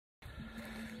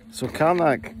So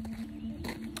Carnac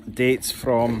dates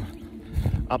from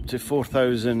up to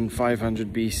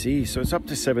 4,500 BC, so it's up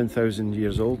to 7,000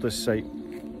 years old, this site.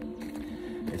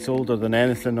 It's older than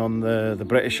anything on the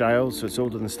British Isles, so it's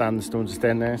older than Standing Stones of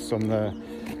Stenness, on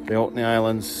the Orkney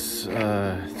Islands,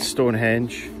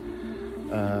 Stonehenge,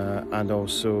 and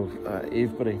also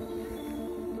Avebury.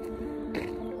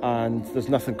 And there's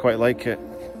nothing quite like it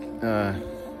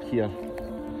here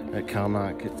at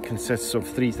Carnac. It consists of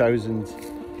 3,000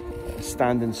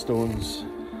 standing stones.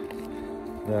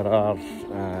 There are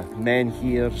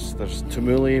menhirs, there's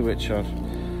tumuli, which are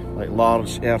like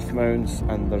large earth mounds,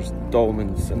 and there's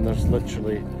dolmens, and there's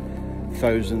literally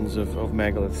thousands of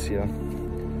megaliths here.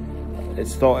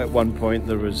 It's thought at one point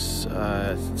there was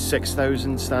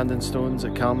 6,000 standing stones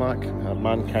at Carnac.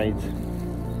 Mankind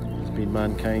has been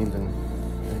mankind, and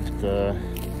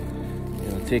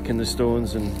taken the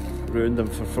stones and ruined them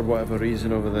for whatever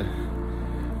reason over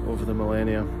the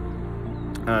millennia.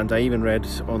 And I even read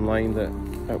online that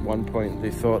at one point they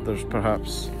thought there's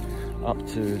perhaps up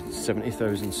to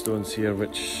 70,000 stones here,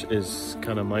 which is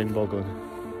kind of mind-boggling.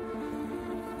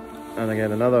 And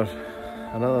again, another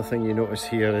thing you notice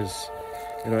here is,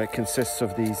 it consists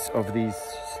of these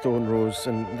stone rows,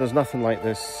 and there's nothing like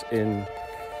this on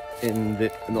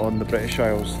the British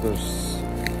Isles. There's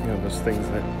things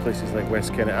like places like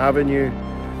West Kennet Avenue,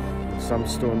 some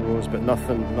stone rows, but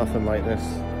nothing like this.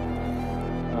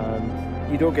 And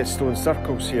you don't get stone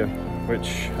circles here,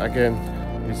 which again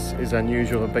is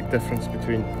unusual. A big difference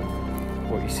between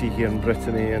what you see here in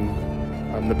Brittany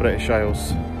and the British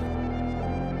Isles.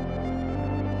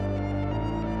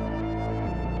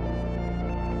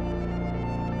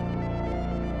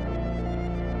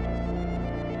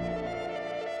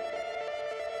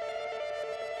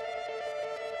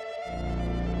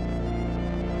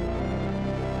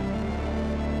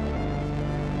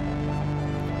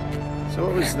 So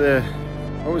what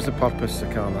was the purpose of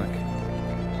Carnac?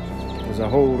 There's a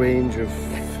whole range of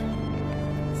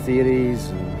theories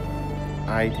and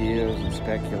ideas and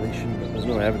speculation, but there's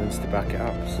no evidence to back it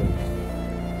up. So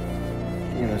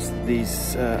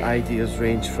these ideas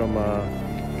range from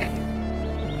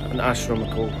an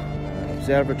astronomical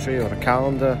observatory, or a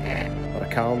calendar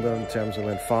in terms of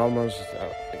when farmers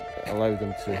allow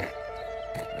them to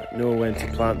know when to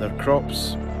plant their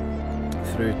crops,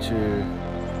 through to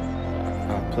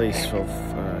a place of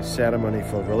ceremony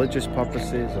for religious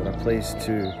purposes, or a place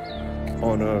to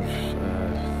honour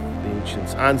the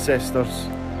ancient ancestors.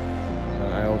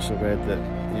 I also read that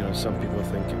some people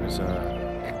think it was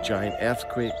a giant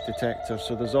earthquake detector.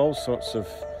 So there's all sorts of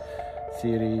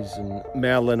theories, and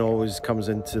Merlin always comes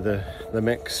into the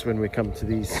mix when we come to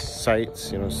these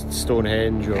sites.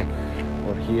 Stonehenge or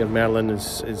here, Merlin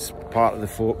is part of the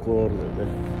folklore, that the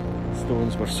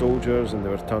stones were soldiers and they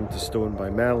were turned to stone by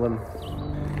Merlin.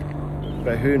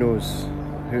 But who knows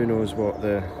what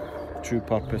the true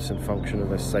purpose and function of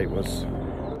this site was.